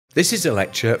This is a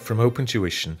lecture from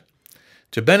OpenTuition.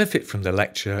 To benefit from the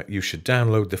lecture, you should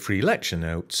download the free lecture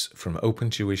notes from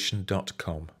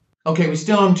opentuition.com. Okay, we're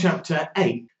still on chapter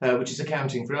 8, which is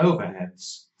accounting for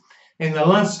overheads. In the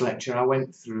last lecture, I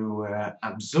went through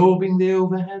absorbing the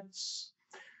overheads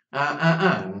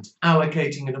and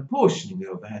allocating and apportioning the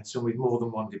overheads, so with more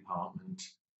than one department.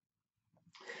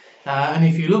 And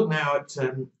if you look now at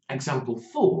example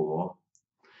 4,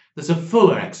 there's a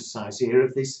fuller exercise here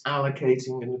of this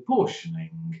allocating and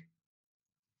apportioning,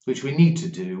 which we need to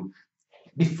do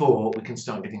before we can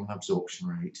start getting an absorption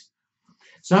rate.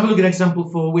 So have a look at example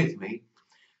 4 with me.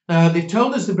 They've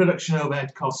told us the production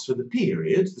overhead costs for the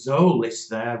period. There's a whole list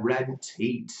there: rent,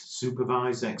 heat,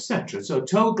 supervisor, etc. So a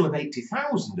total of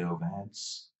 80,000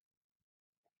 overheads.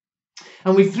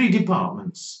 And with 3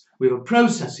 departments. We have a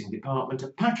processing department, a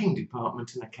packing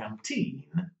department and a canteen.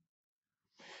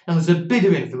 And there's a bit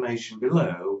of information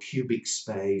below: cubic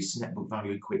space, net book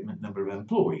value equipment, number of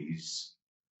employees.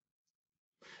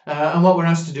 And what we're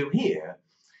asked to do here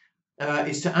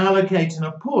is to allocate and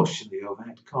apportion the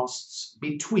overhead costs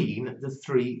between the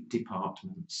 3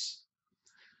 departments.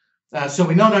 So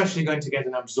we're not actually going to get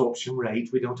an absorption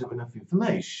rate, we don't have enough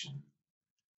information.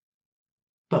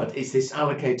 But it's this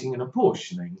allocating and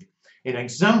apportioning. In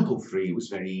example 3 it was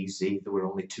very easy, there were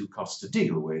only 2 costs to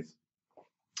deal with.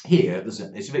 Here it's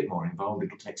a bit more involved,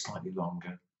 it'll take slightly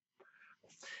longer.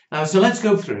 So let's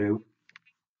go through.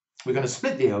 We're going to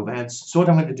split the overheads. So what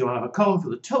I'm going to do, I'll have a column for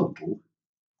the total.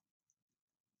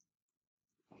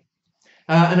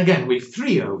 And again, with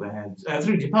 3 overheads,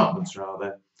 3 departments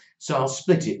rather. So I'll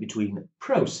split it between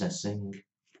processing,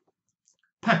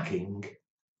 packing,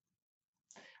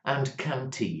 and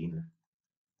canteen.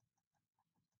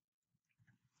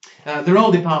 They're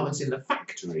all departments in the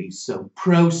factory, so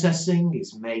processing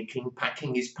is making,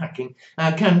 packing is packing,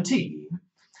 canteen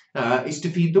is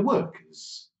to feed the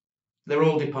workers. They're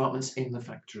all departments in the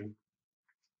factory.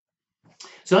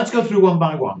 So let's go through one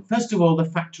by one. First of all, the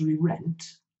factory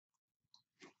rent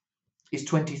is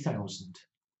 20,000.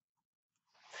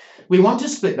 We want to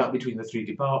split that between the 3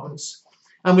 departments,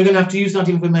 and we're going to have to use that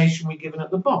information we're given at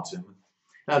the bottom.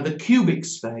 The cubic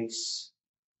space,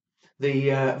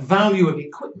 the value of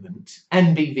equipment,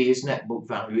 NBV is net book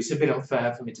value. It's a bit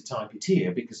unfair for me to type it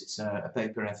here because it's a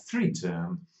paper F3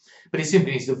 term, but it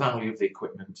simply is the value of the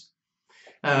equipment.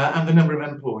 And the number of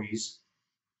employees.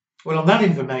 Well, on that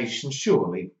information,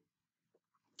 surely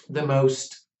the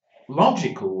most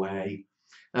logical way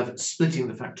of splitting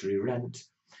the factory rent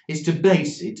is to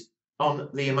base it on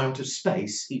the amount of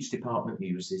space each department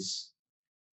uses.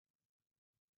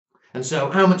 And so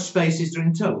how much space is there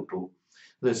in total?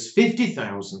 There's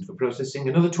 50,000 for processing,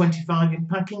 another 25 in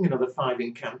packing, another 5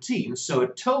 in canteen, so a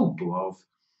total of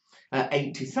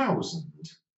 80,000.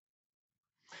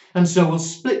 And so we'll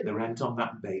split the rent on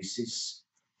that basis.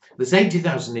 There's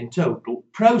 80,000 in total.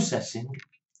 Processing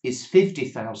is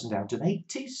 50,000 out of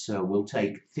 80, so we'll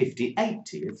take 50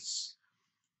 80ths.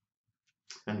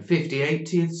 And 50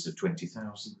 80ths of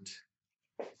 20,000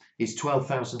 is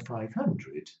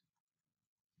 12,500.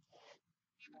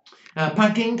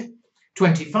 Packing,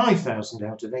 25,000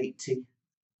 out of 80.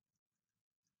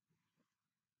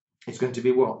 It's going to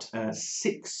be what?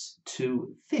 6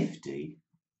 to 50.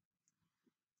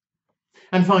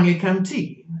 And finally,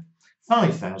 canteen,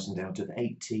 5,000 out of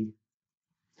 80,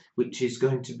 which is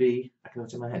going to be, I can go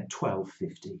to my head,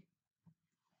 1250.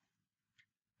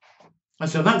 And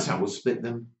so that's how we'll split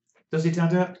them. Does it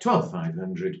add up?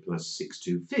 12,500 plus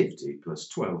 6,250 plus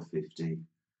 1250.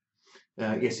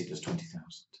 Yes, it does, 20,000.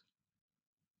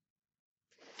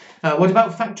 What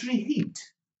about factory heat?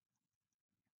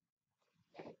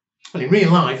 Well, in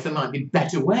real life, there might be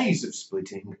better ways of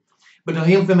splitting, but on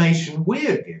the information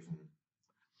we're given,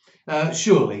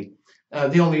 surely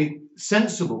the only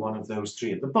sensible one of those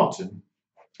 3 at the bottom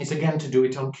is again to do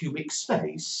it on cubic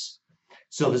space.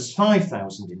 So there's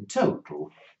 5,000 in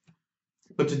total,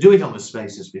 but to do it on the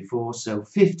space as before, so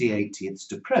 50 80ths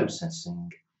to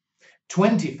processing,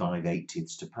 25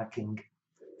 80ths to packing,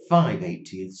 5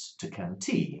 80ths to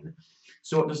canteen.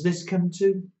 So what does this come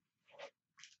to?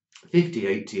 50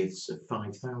 80ths of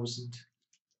 5,000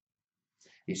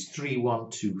 is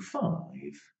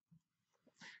 3,125.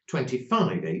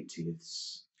 25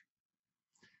 80ths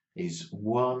is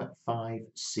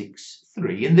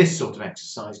 1,563. In this sort of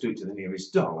exercise, do it to the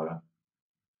nearest dollar.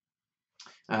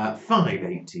 5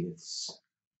 80ths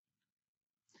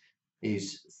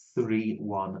is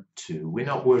 312. We're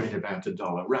not worried about a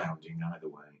dollar rounding either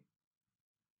way.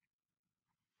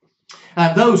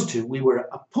 Those 2, we were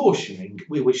apportioning,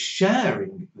 we were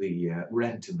sharing the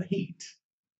rent and the heat,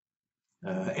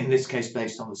 in this case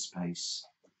based on the space.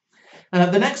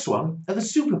 The next one are the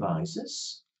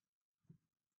supervisors.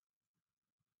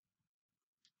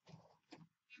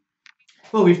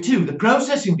 Well, we've two. The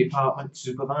processing department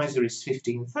supervisor is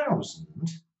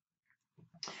 15,000.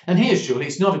 And here, surely,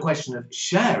 it's not a question of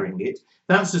sharing it.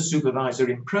 That's a supervisor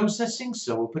in processing,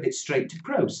 so we'll put it straight to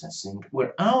processing.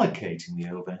 We're allocating the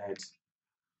overhead.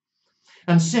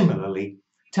 And similarly,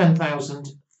 10,000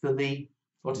 for the,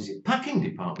 packing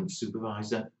department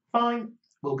supervisor. Fine,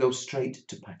 we'll go straight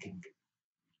to packing.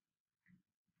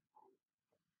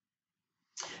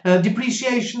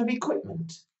 Depreciation of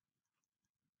equipment.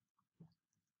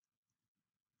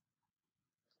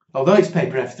 Although it's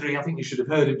paper F3, I think you should have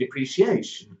heard of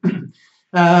depreciation.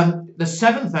 There's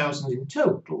 7,000 in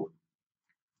total.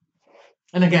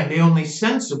 And again, the only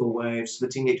sensible way of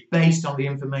splitting it based on the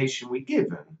information we're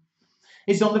given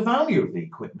is on the value of the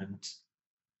equipment.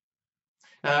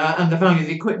 And the value of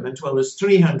the equipment, well, there's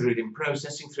 300 in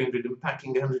processing, 300 in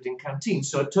packing, 100 in canteen,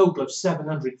 so a total of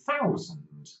 700,000.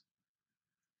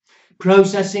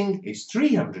 Processing is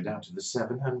 300 out of the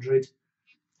 700,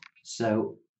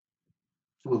 so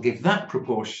we'll give that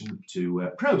proportion to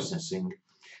processing.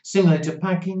 Similar to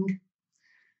packing,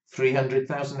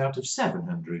 300,000 out of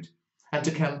 700, and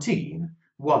to canteen,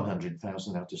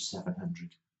 100,000 out of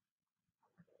 700.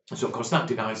 So of course that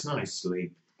divides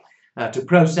nicely. To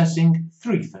processing,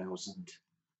 3,000,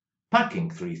 packing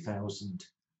 3,000,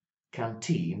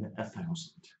 canteen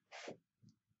 1,000.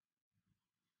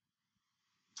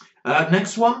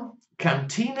 Next one,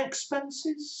 canteen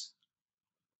expenses.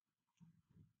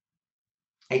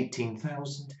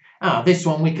 18,000. This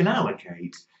one we can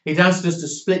allocate. It asked us to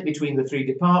split between the three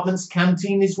departments.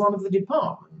 Canteen is one of the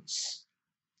departments.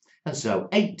 And so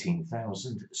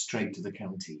 18,000 straight to the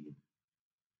canteen.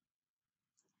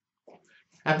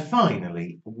 And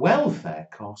finally, welfare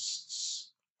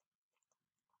costs.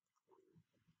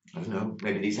 I don't know,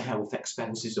 maybe these are health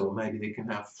expenses, or maybe they can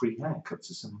have free haircuts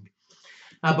or something.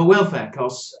 But welfare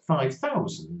costs,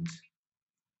 5,000.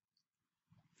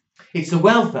 It's the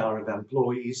welfare of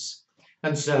employees,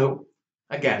 and so,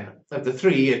 again, of the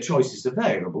three choices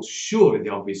available, surely the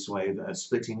obvious way of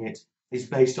splitting it is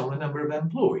based on the number of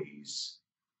employees.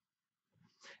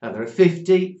 There are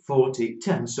 50, 40,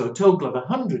 10, so a total of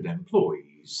 100 employees.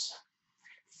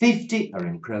 50 are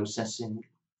in processing,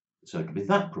 so it'll be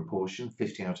that proportion,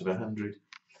 50 out of 100,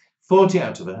 40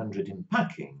 out of 100 in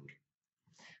packing,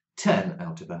 10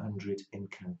 out of 100 in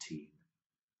canteen.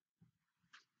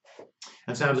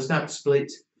 And so how does that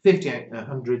split? 50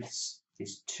 hundredths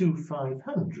is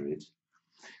 2,500,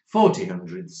 40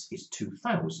 hundredths is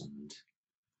 2,000,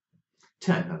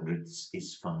 10 hundredths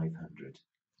is 500.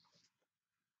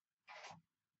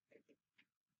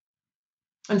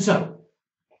 And so,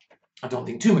 I don't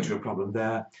think too much of a problem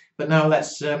there, but now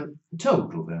let's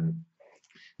total them.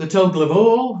 The total of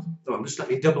all, just let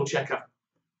me double check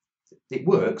it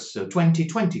works, so 20,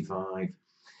 25,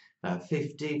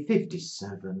 50,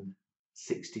 57,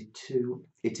 62,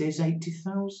 it is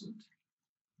 80,000.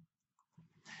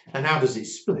 And how does it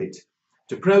split?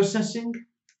 To processing,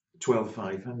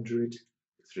 12,500,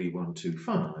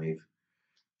 3,125,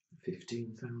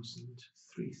 15,000,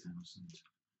 3,000,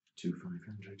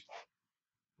 2,500.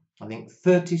 I think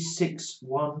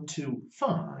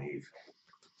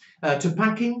 36,125. To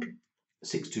packing,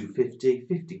 6,250,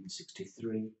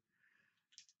 15,63.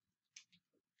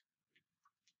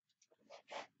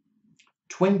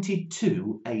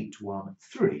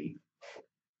 22,813,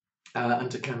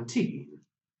 and to canteen,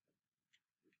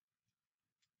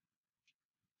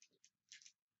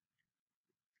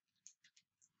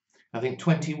 I think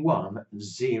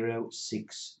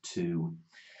 21,062,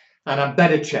 and I'd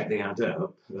better check the add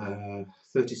up.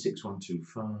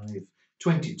 36,125,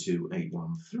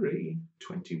 22,813,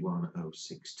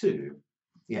 21,062.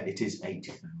 Yeah, it is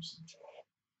 80,000.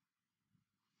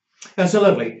 That's so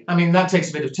lovely. I mean, that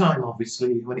takes a bit of time,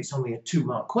 obviously, when it's only a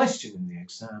 2-mark question in the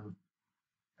exam.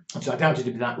 So I doubt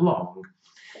it'd be that long.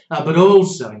 But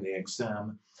also in the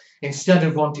exam, instead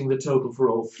of wanting the total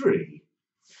for all three,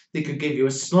 they could give you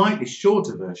a slightly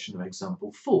shorter version of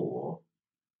example 4,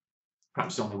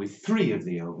 perhaps only with 3 of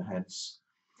the overheads,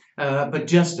 but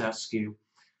just ask you,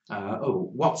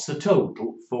 what's the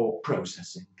total for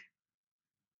processing?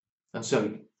 And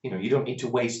so, you don't need to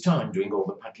waste time doing all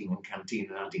the packing and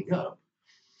canteen and adding up.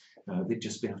 They'd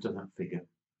just be after that figure.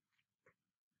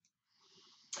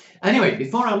 Anyway,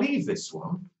 before I leave this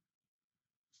one,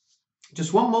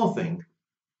 just one more thing.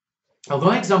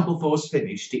 Although example 4's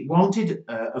finished, it wanted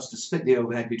us to split the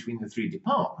overhead between the 3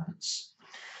 departments.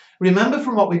 Remember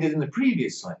from what we did in the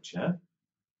previous lecture,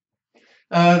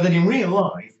 that in real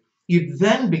life, you'd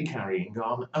then be carrying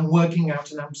on and working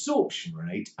out an absorption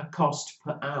rate, a cost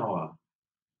per hour.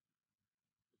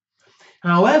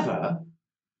 However,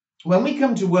 when we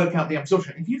come to work out the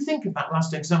absorption, if you think of that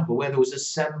last example where there was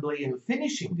assembly and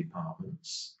finishing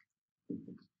departments,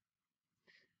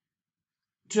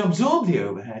 to absorb the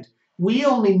overhead, we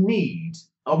only need,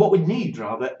 or what we need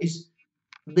rather, is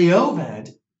the overhead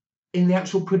in the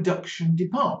actual production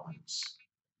departments.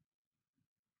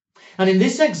 And in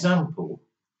this example,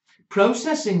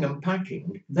 processing and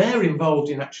packing, they're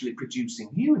involved in actually producing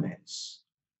units.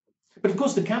 But of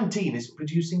course, the canteen isn't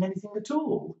producing anything at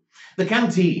all. The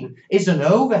canteen is an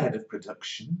overhead of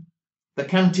production. The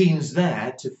canteen's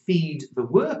there to feed the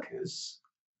workers.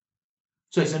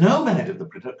 So it's an overhead of the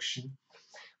production.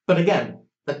 But again,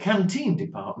 the canteen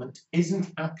department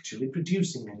isn't actually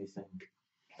producing anything.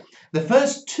 The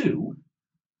first two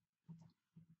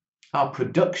are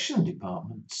production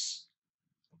departments.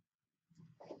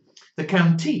 The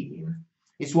canteen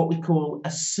is what we call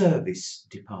a service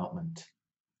department.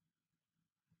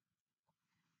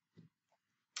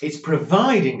 It's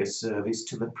providing a service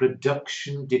to the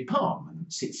production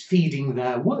departments. It's feeding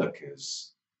their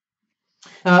workers.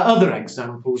 Other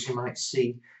examples you might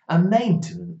see are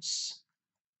maintenance.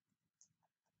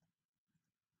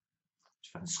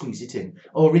 Try and squeeze it in.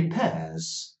 Or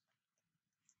repairs,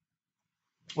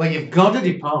 where you've got a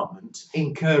department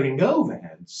incurring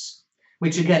overheads,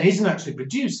 which again isn't actually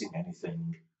producing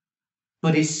anything,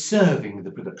 but is serving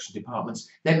the production departments.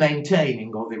 They're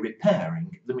maintaining or they're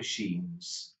repairing the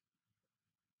machines.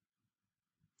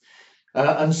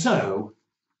 And so,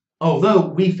 although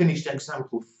we finished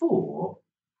example 4,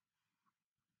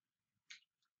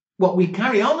 what we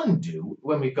carry on and do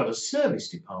when we've got a service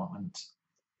department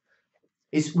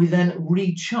is we then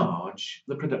recharge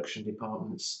the production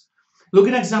departments. Look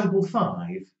at example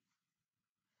 5.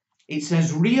 It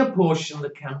says reapportion the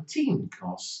canteen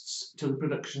costs to the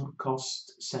production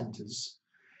cost centres.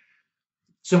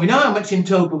 So we know how much in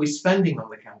total we're spending on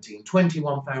the canteen,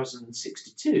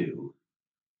 21,062.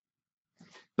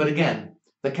 But again,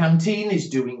 the canteen is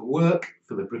doing work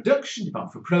for the production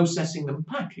department, for processing and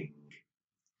packing.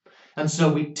 And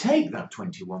so we take that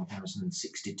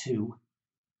 21,062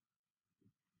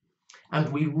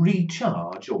 and we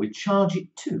recharge, or we charge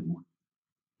it to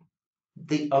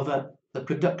the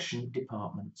production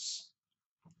departments.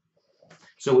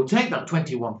 So we'll take that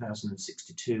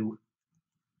 21,062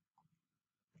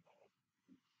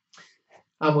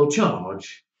 and we'll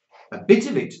charge a bit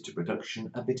of it to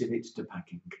production, a bit of it to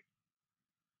packing.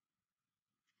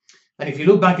 And if you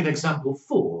look back at example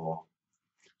 4,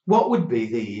 what would be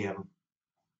the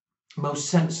most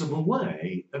sensible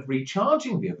way of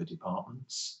recharging the other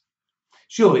departments?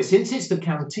 Surely, since it's the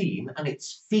canteen and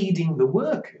it's feeding the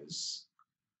workers,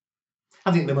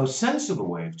 I think the most sensible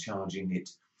way of charging it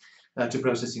to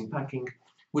processing and packing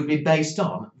would be based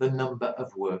on the number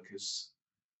of workers.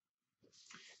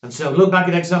 And so look back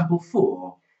at example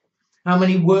 4. How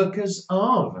many workers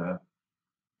are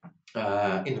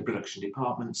there in the production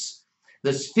departments?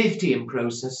 There's 50 in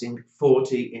processing,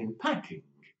 40 in packing.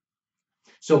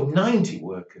 So 90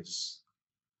 workers.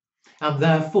 And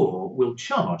therefore we'll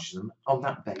charge them on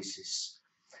that basis.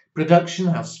 Production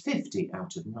has 50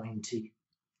 out of 90.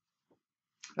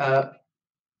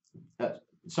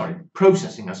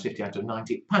 Processing has 50 out of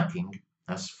 90. Packing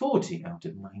has 40 out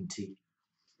of 90.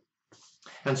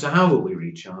 And so how will we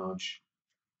recharge?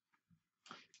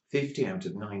 50 out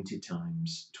of 90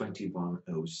 times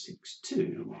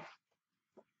 21,062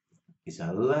 is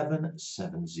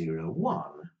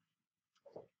 11,701.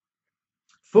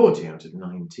 40 out of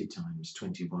 90 times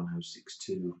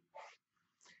 21,062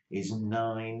 is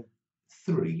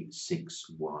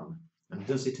 9,361. And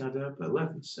does it add up?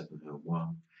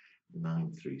 11,701,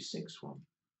 9,361.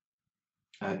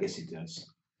 Yes, it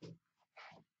does.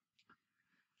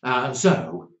 And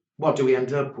so, what do we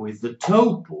end up with? The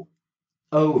total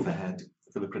overhead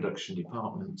for the production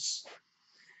departments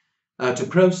to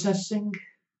processing,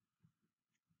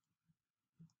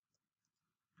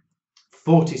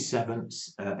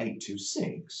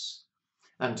 47,826,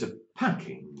 and to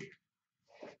packing,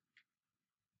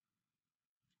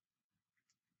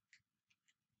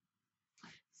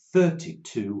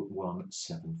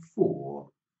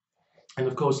 32,174. And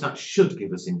of course that should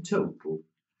give us in total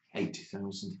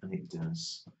 80,000, and it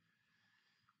does.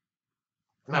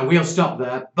 Now we'll stop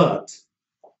there, but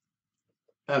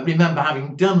remember,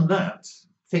 having done that,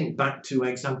 think back to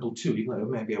example 2, even though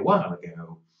maybe a while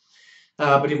ago.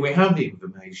 But if we have the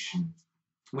information,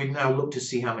 we'd now look to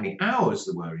see how many hours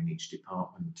there were in each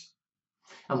department,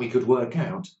 and we could work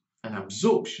out an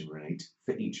absorption rate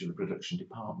for each of the production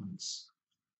departments.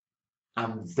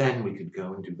 And then we could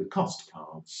go and do the cost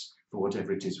cards for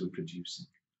whatever it is we're producing.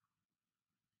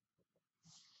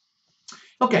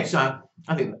 Okay, so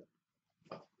I think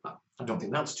I don't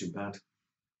think that's too bad.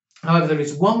 However, there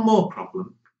is one more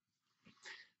problem,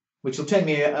 which will take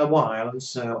me a while, and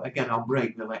so again I'll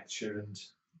break the lecture and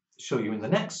show you in the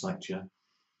next lecture.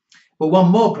 But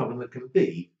one more problem that can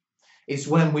be is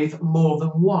when with more than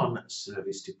one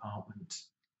service department.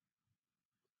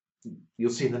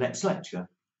 You'll see in the next lecture.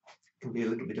 It can be a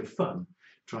little bit of fun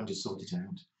trying to sort it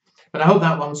out. But I hope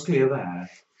that one's clear there.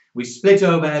 We split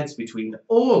overheads between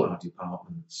all our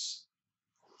departments.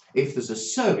 If there's a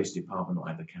service department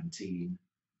like the canteen,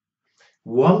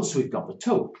 once we've got the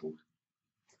total,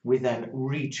 we then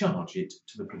recharge it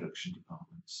to the production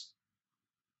departments.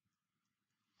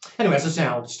 Anyway, as I say,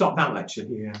 I'll stop that lecture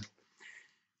here.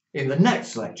 In the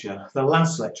next lecture, the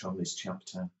last lecture on this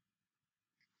chapter,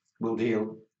 we'll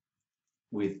deal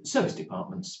with service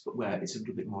departments, but where it's a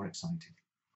little bit more exciting.